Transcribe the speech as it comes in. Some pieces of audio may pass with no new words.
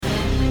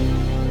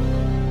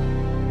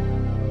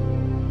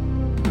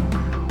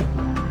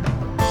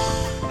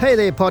Hey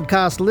there,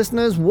 podcast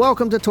listeners.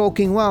 Welcome to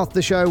Talking Wealth,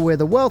 the show where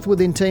the Wealth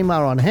Within team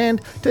are on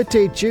hand to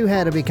teach you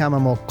how to become a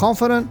more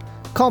confident,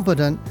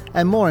 competent,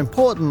 and more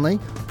importantly,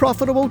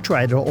 profitable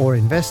trader or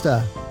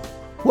investor.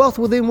 Wealth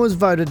Within was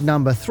voted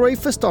number 3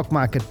 for stock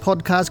market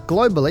podcast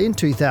globally in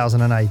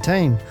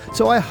 2018,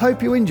 so I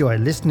hope you enjoy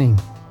listening.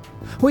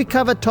 We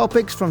cover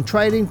topics from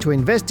trading to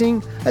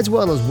investing, as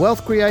well as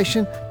wealth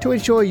creation to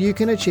ensure you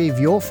can achieve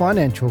your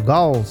financial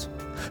goals.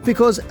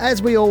 Because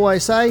as we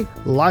always say,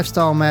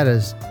 lifestyle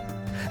matters.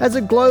 As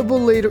a global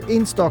leader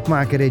in stock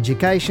market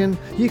education,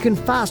 you can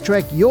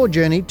fast-track your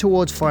journey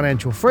towards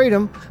financial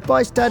freedom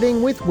by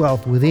studying with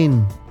Wealth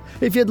Within.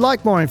 If you'd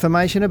like more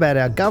information about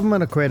our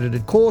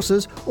government-accredited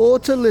courses or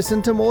to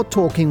listen to more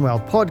Talking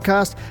Wealth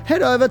podcasts,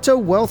 head over to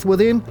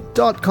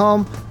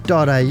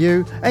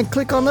wealthwithin.com.au and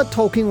click on the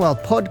Talking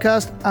Wealth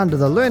podcast under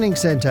the Learning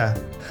Centre.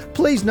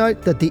 Please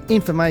note that the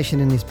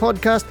information in this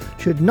podcast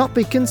should not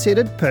be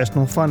considered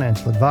personal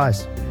financial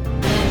advice.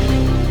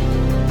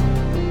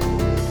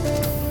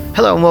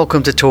 Hello and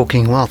welcome to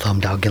Talking Wealth. I'm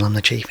Dale Gillum,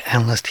 the Chief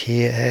Analyst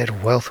here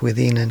at Wealth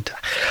Within, and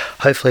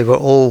hopefully we're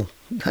all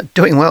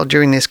doing well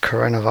during this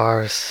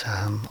coronavirus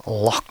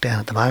lockdown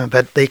at the moment.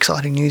 But the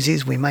exciting news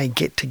is we may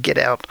get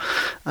out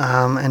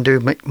and do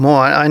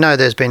more. I know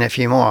there's been a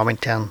few more. I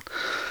went down,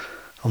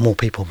 or more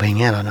people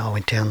being out. I know I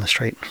went down the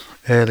street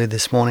early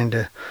this morning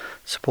to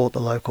support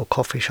the local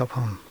coffee shop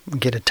and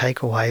get a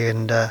takeaway,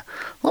 and a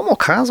lot more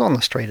cars on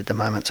the street at the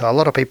moment. So a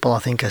lot of people, I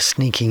think, are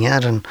sneaking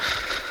out and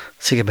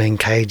sick of being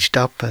caged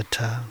up, but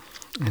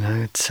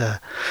it's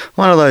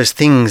one of those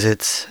things.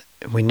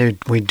 We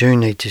do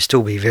need to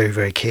still be very,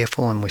 very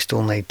careful, and we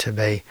still need to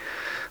be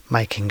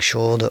making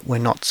sure that we're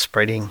not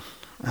spreading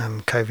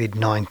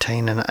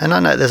COVID-19. And I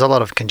know there's a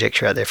lot of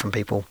conjecture out there from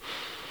people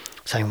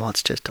saying, well,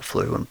 it's just a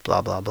flu and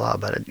blah blah blah.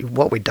 But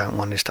what we don't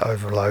want is to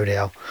overload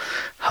our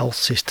health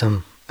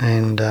system,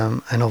 and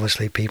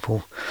obviously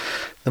people,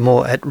 the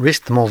more at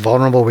risk, the more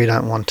vulnerable. We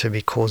don't want to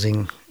be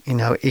causing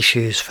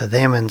issues for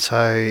them, and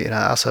so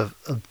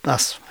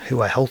us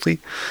who are healthy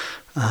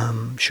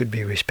should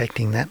be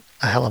respecting that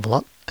a hell of a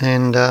lot.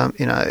 And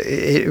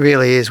it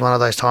really is one of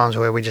those times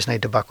where we just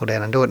need to buckle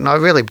down and do it. And I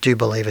really do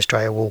believe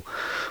Australia will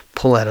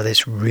pull out of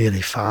this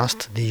really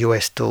fast. The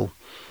US still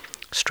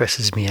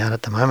stresses me out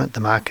at the moment, the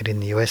market in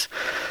the US.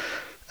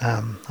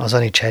 I was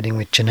only chatting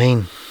with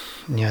Janine,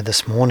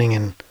 this morning,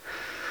 and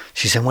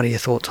she said, what are your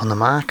thoughts on the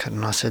market?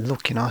 And I said,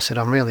 look,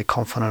 I'm really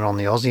confident on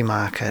the Aussie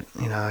market,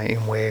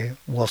 in where,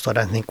 whilst I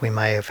don't think we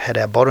may have had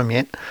our bottom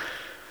yet,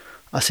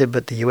 I said,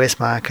 but the US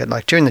market,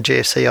 like during the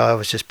GFC, I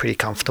was just pretty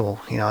comfortable.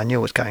 I knew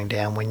it was going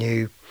down. We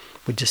knew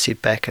we'd just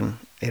sit back and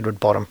it would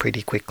bottom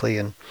pretty quickly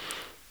and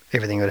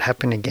everything would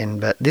happen again.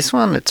 But this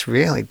one, it's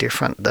really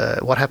different.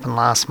 What happened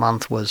last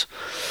month was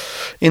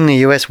in the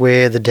US,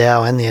 where the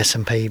Dow and the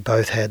S&P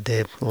both had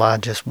their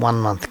largest 1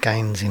 month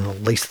gains in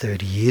at least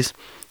 30 years.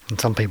 And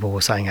some people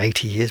were saying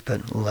 80 years,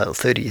 but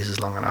 30 years is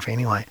long enough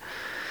anyway.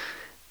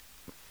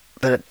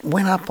 But it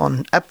went up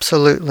on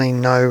absolutely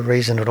no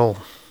reason at all.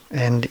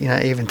 And,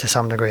 even to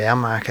some degree, our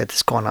market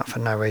has gone up for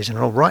no reason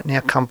at all. Right now,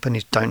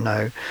 companies don't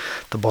know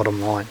the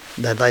bottom line.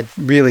 They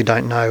really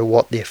don't know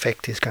what the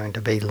effect is going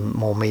to be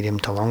more medium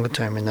to longer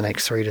term in the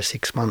next 3 to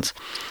 6 months.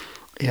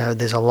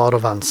 There's a lot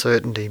of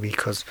uncertainty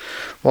because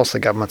whilst the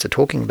governments are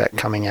talking about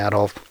coming out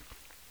of,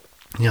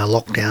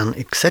 lockdown,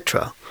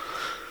 etc.,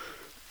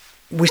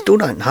 we still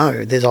don't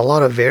know. There's a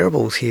lot of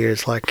variables here.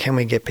 It's like, can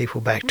we get people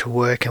back to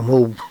work,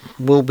 and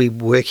we'll be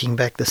working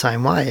back the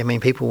same way? I mean,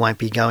 we won't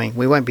be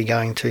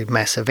going to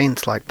mass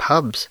events like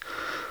pubs,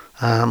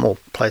 or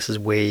places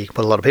where you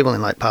put a lot of people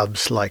in, like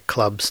pubs, like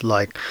clubs,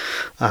 like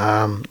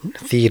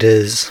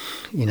theatres,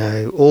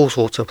 all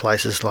sorts of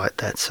places like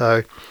that.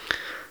 So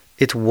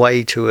it's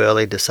way too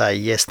early to say,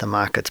 yes, the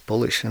market's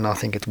bullish, and I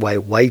think it's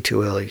way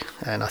too early,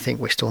 and I think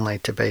we still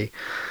need to be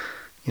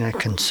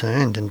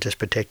concerned and just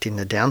protecting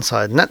the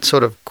downside. And that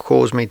sort of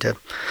caused me to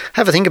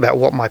have a think about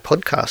what my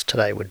podcast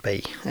today would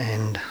be.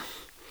 And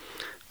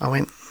I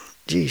went,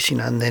 geez,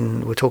 and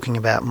then we're talking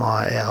about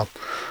our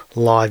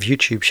live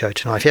YouTube show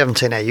tonight. If you haven't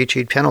seen our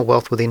YouTube channel,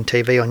 Wealth Within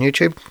TV on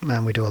YouTube,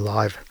 we do a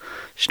live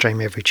stream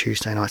every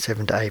Tuesday night,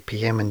 7 to 8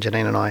 p.m. And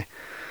Janine and I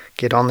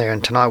get on there.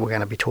 And tonight we're going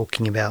to be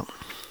talking about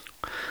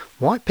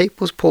why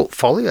people's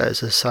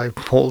portfolios are so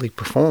poorly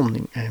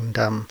performed, and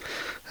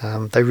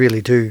they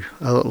really do.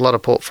 A lot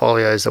of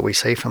portfolios that we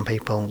see from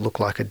people look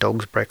like a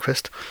dog's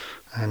breakfast,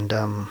 and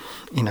I'm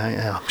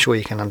sure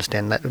you can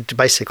understand that.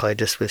 Basically,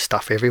 just with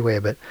stuff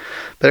everywhere, but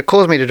it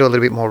caused me to do a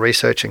little bit more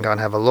research and go and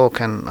have a look.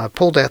 And I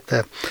pulled out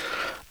the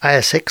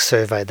ASX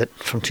survey that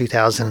from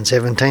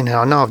 2017.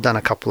 Now I know I've done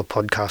a couple of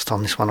podcasts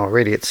on this one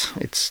already.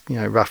 It's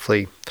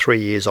roughly 3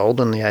 years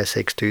old, and the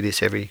ASX do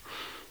this every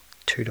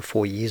 2 to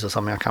 4 years or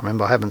something. I can't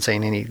remember. I haven't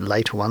seen any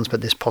later ones,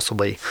 but there's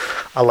possibly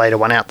a later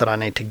one out that I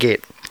need to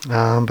get.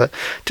 But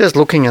just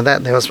looking at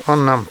that, there was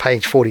on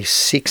page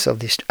 46 of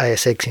this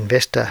ASX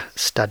investor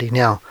study.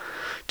 Now,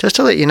 just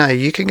to let you know,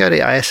 you can go to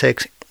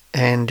ASX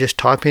and just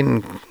type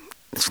in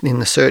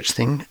the search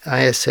thing,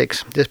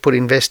 ASX, just put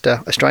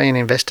Australian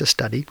investor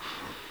study,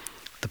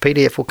 The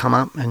PDF will come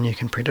up and you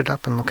can print it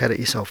up and look at it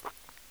yourself.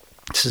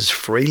 This is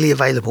freely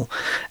available,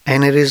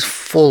 and it is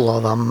full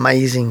of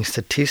amazing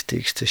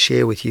statistics to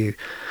share with you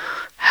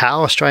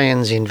how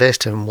Australians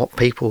invest and what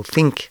people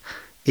think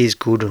is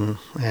good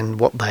and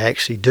what they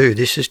actually do.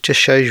 This just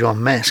shows you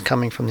en masse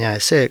coming from the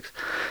ASX,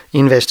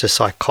 investor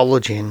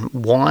psychology, and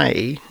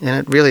why, and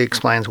it really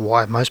explains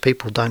why most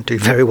people don't do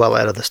very well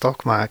out of the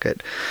stock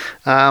market.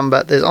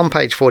 But there's on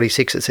page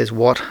 46, it says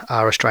what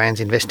are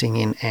Australians investing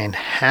in and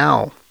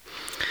how.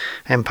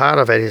 And part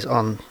of it is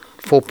on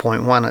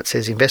 4.1, it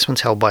says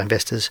investments held by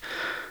investors,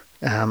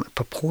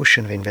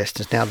 proportion of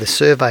investors. Now, the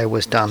survey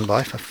was done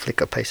by, if I flick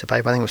a piece of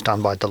paper, I think it was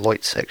done by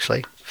Deloitte,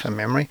 actually, from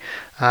memory.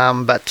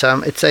 But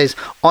it says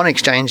on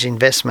exchange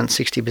investments,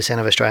 60%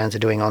 of Australians are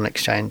doing on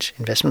exchange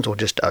investments, or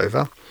just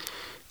over.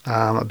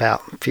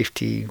 About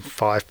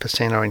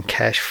 55% are in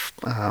cash,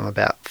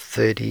 about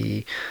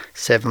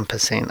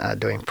 37% are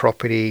doing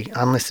property.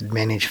 Unlisted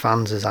managed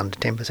funds is under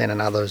 10%,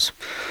 and others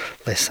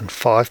less than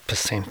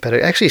 5%. But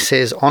it actually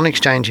says on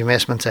exchange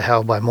investments are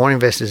held by more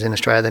investors in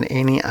Australia than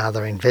any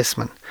other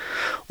investment.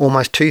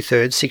 Almost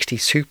two-thirds,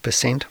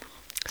 62%,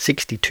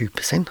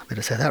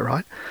 better say that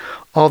right,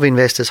 of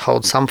investors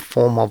hold some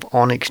form of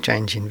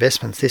on-exchange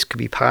investments. This could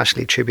be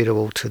partially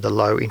attributable to the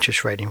low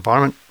interest rate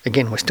environment.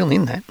 Again, we're still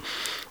in that.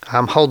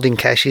 Holding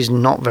cash is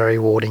not very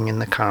rewarding in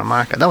the current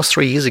market. That was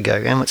 3 years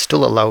ago, and it's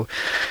still a low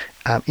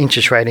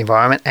interest rate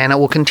environment, and it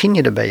will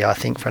continue to be, I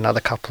think, for another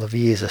couple of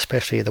years,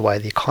 especially the way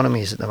the economy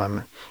is at the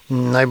moment.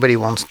 Nobody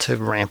wants to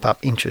ramp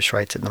up interest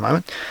rates at the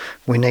moment.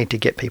 We need to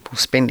get people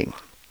spending.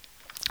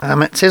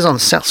 It says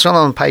still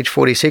on page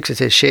 46, it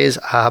says shares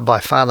are by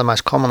far the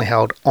most commonly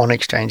held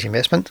on-exchange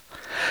investments.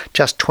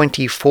 Just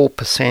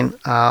 24%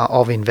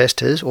 of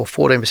investors, or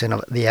 14%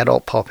 of the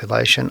adult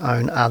population,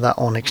 own other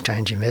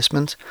on-exchange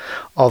investments.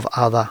 Of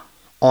other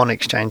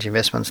on-exchange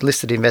investments,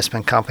 listed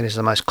investment companies are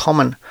the most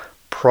common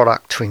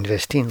product to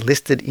invest in.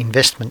 Listed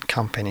investment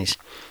companies.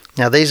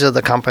 Now, these are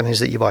the companies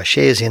that you buy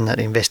shares in that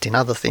invest in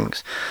other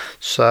things.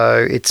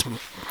 So it's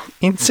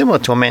similar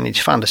to a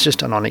managed fund. It's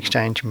just an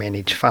on-exchange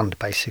managed fund,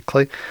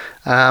 basically.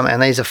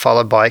 And these are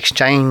followed by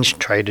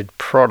exchange-traded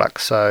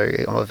products. So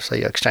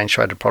obviously,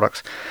 exchange-traded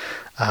products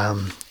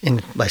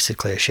in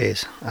basically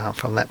shares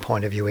from that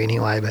point of view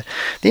anyway. But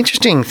the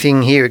interesting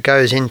thing here, it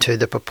goes into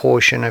the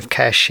proportion of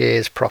cash,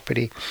 shares,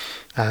 property,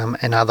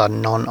 and other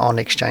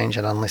non-on-exchange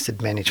and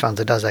unlisted managed funds.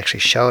 It does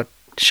actually show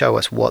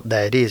us what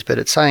that is, but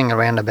it's saying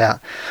around about,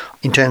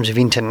 in terms of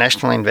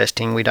international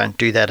investing, we don't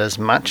do that as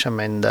much. I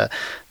mean, our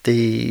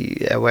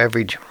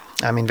average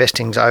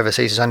investing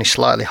overseas is only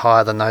slightly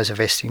higher than those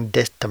investing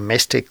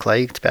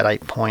domestically. It's about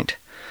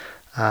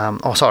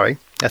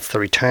that's the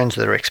returns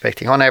that they're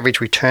expecting. On average,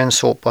 returns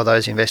sought by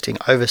those investing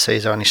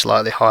overseas are only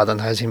slightly higher than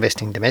those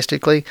investing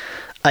domestically,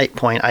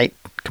 8.8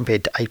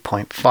 compared to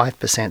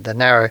 8.5%. The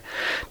narrow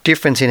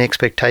difference in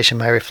expectation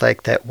may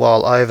reflect that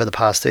while over the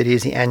past 30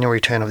 years, the annual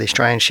return of the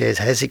Australian shares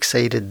has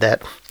exceeded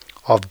that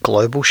of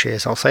global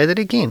shares. I'll say that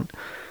again.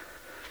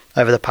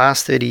 Over the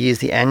past 30 years,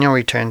 the annual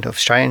return of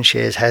Australian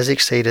shares has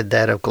exceeded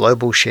that of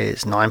global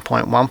shares,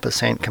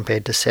 9.1%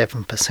 compared to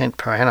 7%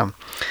 per annum.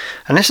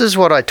 And this is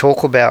what I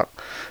talk about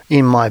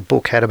in my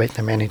book, How to Beat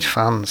the Managed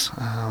Funds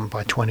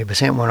by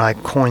 20%, when I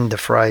coined the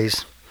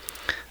phrase,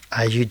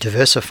 are you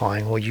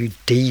diversifying or you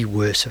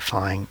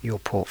diversifying your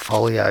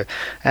portfolio?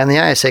 And the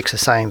ASX are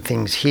saying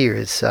things here.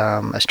 Is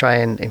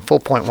Australian, in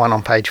 4.1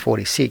 on page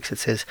 46, it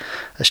says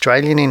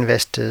Australian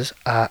investors'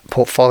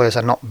 portfolios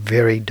are not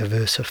very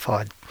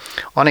diversified.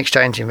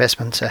 On-exchange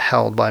investments are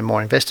held by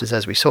more investors,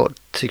 as we saw,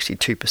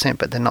 62%,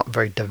 but they're not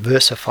very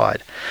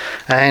diversified.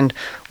 And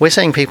we're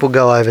seeing people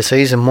go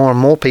overseas, and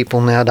more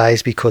people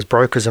nowadays, because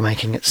brokers are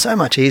making it so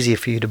much easier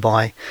for you to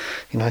buy,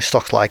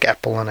 stocks like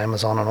Apple and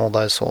Amazon and all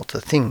those sorts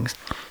of things.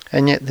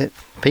 And yet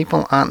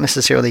people aren't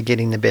necessarily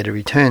getting the better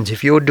returns.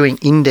 If you're doing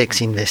index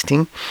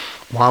investing,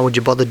 why would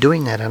you bother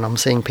doing that? And I'm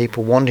seeing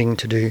people wanting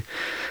to do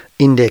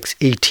index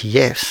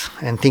ETFs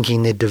and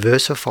thinking they're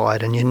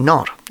diversified, and you're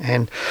not.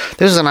 And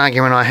this is an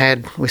argument I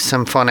had with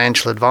some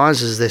financial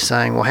advisors. They're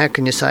saying, well, how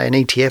can you say an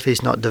ETF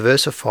is not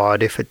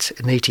diversified if it's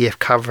an ETF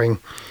covering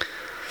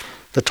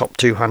the top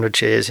 200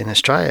 shares in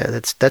Australia?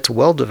 That's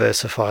well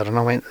diversified. And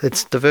I went,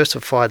 it's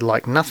diversified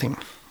like nothing.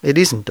 It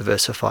isn't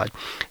diversified.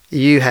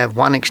 You have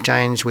one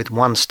exchange with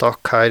one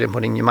stock code and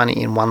putting your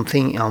money in one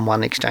thing on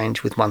one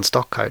exchange with one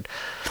stock code.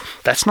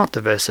 That's not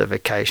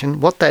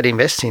diversification. What that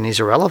invests in is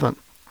irrelevant.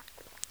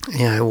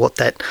 What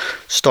that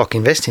stock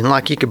invests in,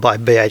 like you could buy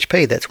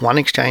BHP, that's one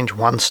exchange,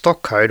 one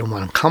stock code, and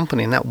one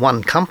company, and that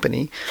one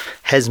company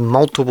has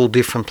multiple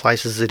different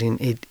places that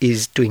it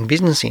is doing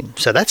business in.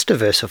 So that's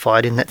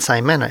diversified in that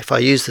same manner. If I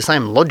use the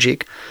same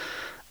logic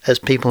as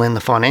people in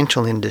the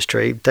financial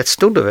industry, that's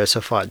still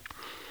diversified,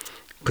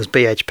 because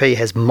BHP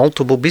has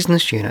multiple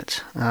business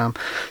units.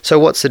 So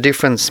what's the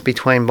difference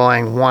between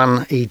buying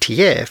one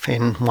ETF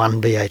and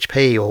one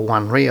BHP or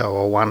one Rio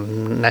or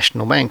one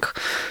National Bank?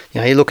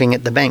 You're looking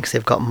at the banks,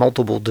 they've got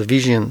multiple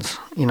divisions,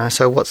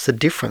 so what's the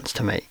difference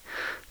to me?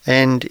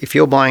 And if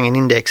you're buying an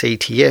index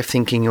ETF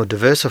thinking you're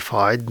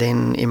diversified,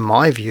 then in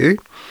my view,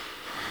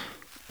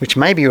 which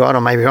may be right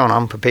or may be wrong.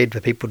 I'm prepared for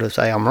people to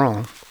say I'm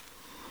wrong.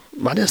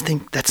 I just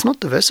think that's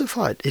not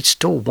diversified. It's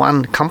still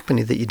one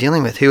company that you're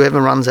dealing with.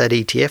 Whoever runs that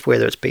ETF,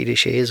 whether it's beta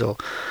shares or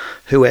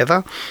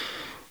whoever,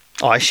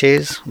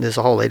 iShares, there's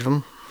a whole heap of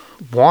them.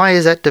 Why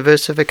is that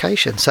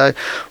diversification? So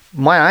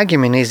my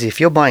argument is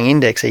if you're buying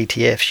index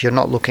ETFs, you're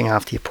not looking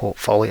after your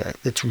portfolio.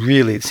 It's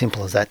really as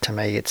simple as that to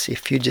me. It's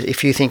if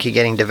you think you're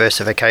getting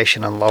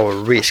diversification and lower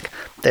risk,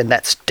 then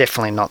that's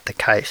definitely not the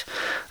case.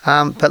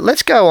 But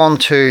let's go on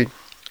to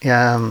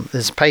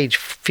there's page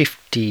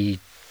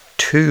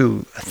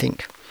 52, I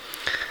think.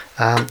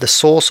 The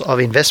source of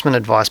investment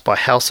advice by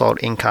household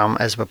income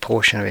as a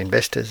proportion of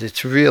investors.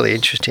 It's really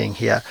interesting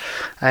here.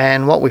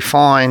 And what we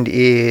find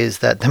is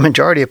that the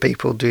majority of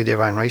people do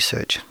their own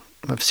research.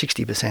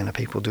 60% of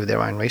people do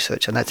their own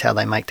research, and that's how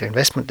they make their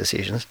investment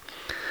decisions.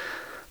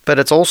 But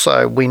it's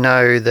also, we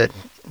know that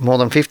more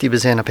than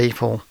 50% of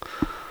people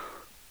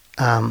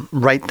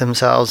rate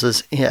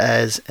themselves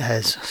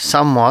as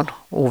somewhat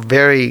or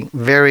very,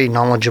 very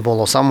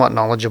knowledgeable or somewhat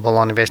knowledgeable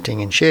on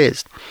investing in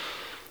shares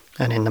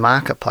and in the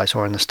marketplace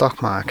or in the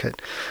stock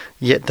market.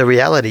 Yet the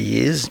reality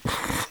is,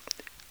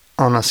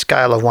 on a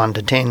scale of 1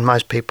 to 10,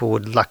 most people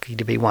would lucky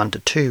to be 1 to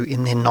 2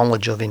 in their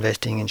knowledge of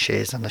investing in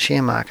shares and the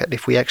share market.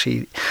 If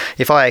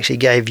I actually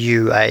gave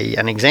you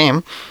an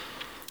exam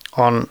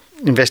on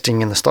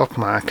investing in the stock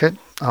market,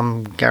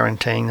 I'm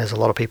guaranteeing there's a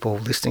lot of people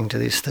listening to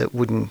this that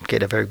wouldn't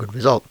get a very good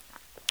result,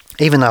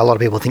 even though a lot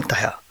of people think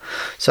they are.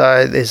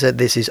 So there's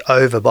this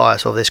over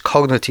bias, or this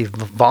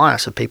cognitive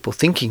bias of people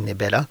thinking they're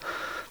better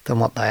than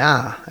what they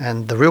are.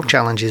 And the real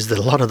challenge is that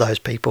a lot of those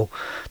people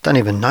don't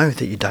even know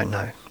that you don't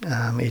know.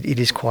 It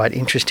is quite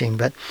interesting.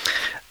 But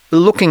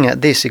looking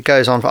at this, it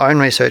goes on for own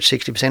research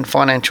 60%,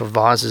 financial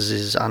advisors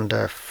is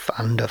under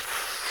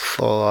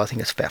I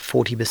think it's about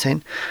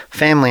 40%.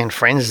 Family and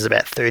friends is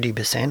about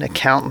 30%.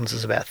 Accountants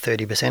is about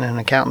 30%, and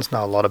accountants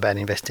know a lot about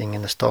investing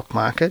in the stock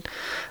market.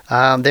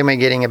 Then we're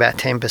getting about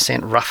 10%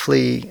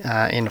 roughly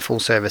in a full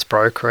service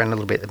broker, and a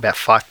little bit about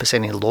 5%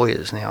 in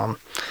lawyers. Now, I'm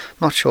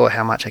not sure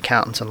how much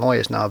accountants and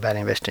lawyers know about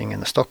investing in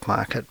the stock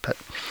market, but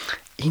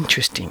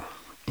interesting.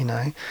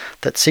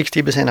 That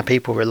 60% of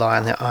people rely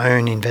on their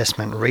own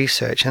investment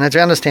research. And it's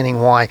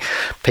understanding why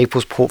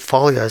people's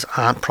portfolios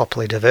aren't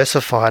properly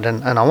diversified.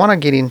 And I want to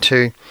get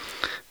into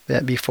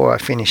that before I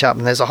finish up.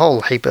 And there's a whole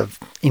heap of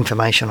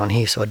information on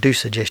here, so I do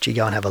suggest you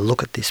go and have a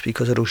look at this,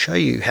 because it'll show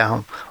you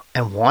how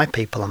and why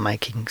people are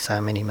making so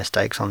many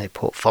mistakes on their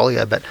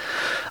portfolio. But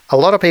a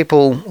lot of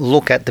people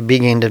look at the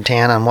big end of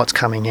town and what's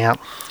coming out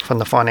from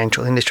the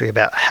financial industry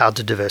about how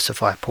to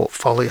diversify a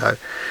portfolio.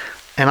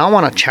 And I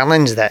want to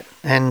challenge that,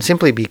 and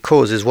simply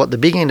because is what the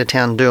big end of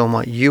town do and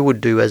what you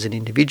would do as an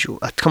individual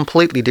are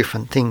completely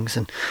different things.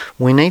 And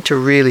we need to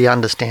really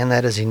understand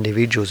that as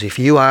individuals. If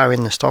you are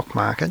in the stock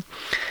market,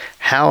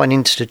 how an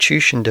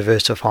institution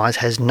diversifies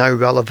has no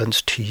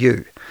relevance to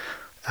you.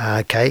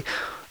 Okay?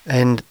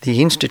 And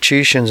the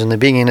institutions and the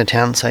big end of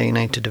town say you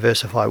need to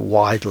diversify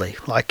widely,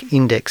 like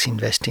index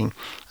investing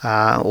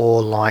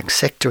or like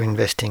sector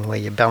investing, where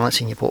you're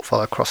balancing your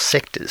portfolio across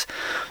sectors,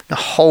 a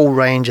whole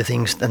range of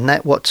things. And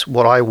that's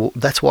why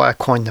I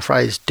coined the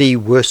phrase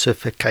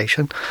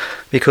diversification,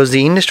 because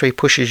the industry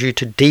pushes you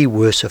to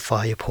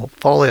diversify your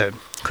portfolio.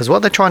 Because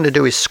what they're trying to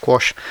do is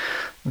squash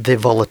the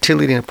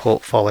volatility in a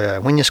portfolio.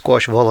 When you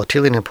squash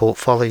volatility in a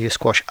portfolio, you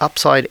squash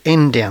upside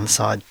and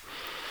downside.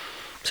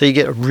 So you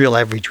get a real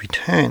average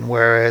return,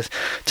 whereas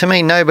to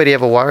me, nobody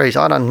ever worries.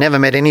 Never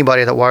met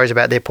anybody that worries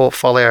about their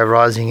portfolio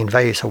rising in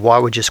value, so why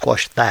would you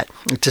squash that?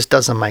 It just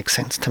doesn't make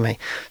sense to me.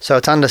 So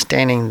it's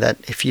understanding that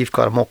if you've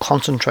got a more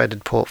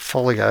concentrated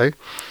portfolio,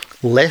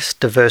 less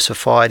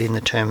diversified in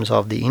the terms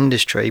of the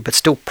industry, but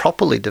still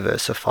properly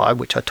diversified,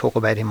 which I talk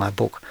about in my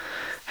book,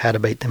 How to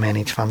Beat the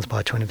Managed Funds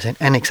by 20%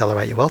 and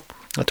Accelerate Your Wealth.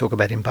 I talk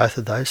about in both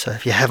of those. So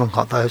if you haven't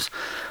got those,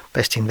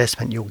 best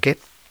investment you'll get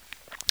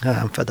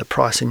for the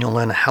price, and you'll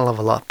learn a hell of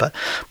a lot. But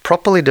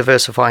properly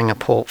diversifying a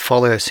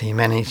portfolio, so you're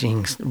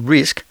managing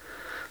risk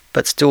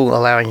but still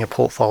allowing your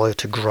portfolio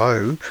to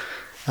grow,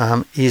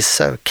 is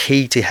so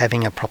key to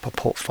having a proper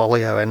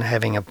portfolio and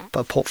having a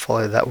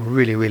portfolio that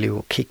really, really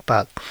will kick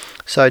butt.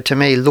 So to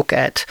me, look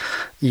at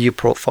your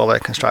portfolio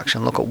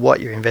construction, look at what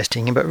you're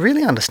investing in, but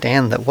really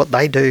understand that what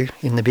they do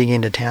in the big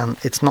end of town,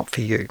 it's not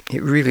for you.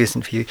 It really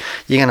isn't for you.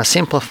 You're going to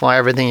simplify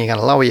everything, you're going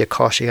to lower your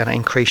costs, you're going to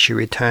increase your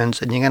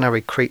returns, and you're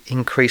going to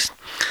increase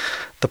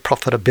the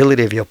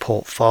profitability of your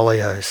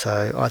portfolio.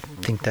 So I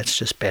think that's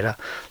just better.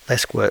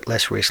 Less work,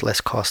 less risk,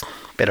 less cost,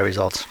 better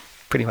results.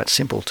 Pretty much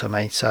simple to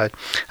me. So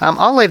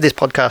I'll leave this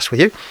podcast with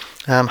you.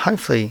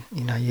 Hopefully,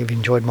 you've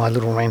enjoyed my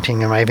little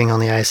ranting and raving on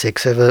the ASX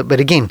server. But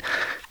again,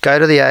 go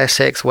to the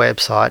ASX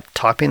website,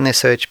 type in their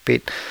search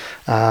bit,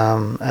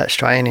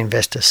 Australian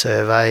Investor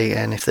Survey,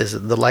 and if there's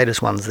the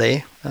latest ones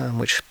there,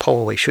 which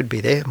probably should be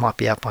there, it might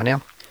be up by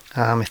now,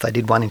 If they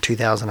did one in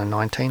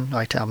 2019,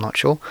 I'm not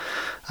sure.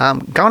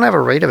 Go and have a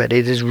read of it.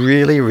 It is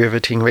really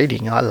riveting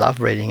reading. I love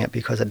reading it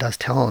because it does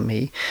tell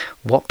me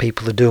what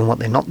people are doing, what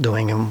they're not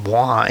doing, and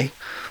why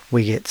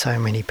we get so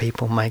many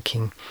people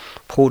making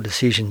poor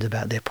decisions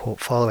about their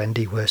portfolio and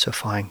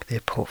diversifying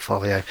their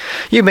portfolio.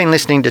 You've been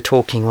listening to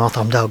Talking Wealth.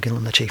 I'm Dale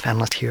Gillam, the Chief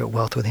Analyst here at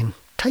Wealth Within.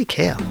 Take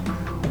care.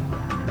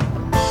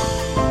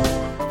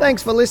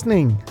 Thanks for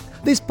listening.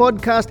 This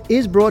podcast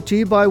is brought to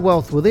you by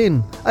Wealth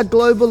Within, a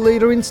global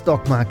leader in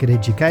stock market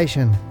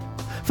education.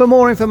 For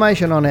more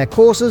information on our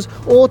courses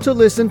or to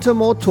listen to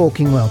more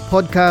Talking Wealth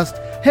podcasts,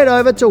 head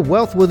over to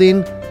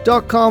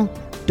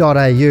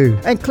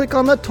wealthwithin.com.au and click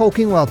on the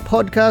Talking Wealth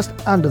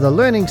podcast under the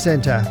Learning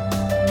Centre.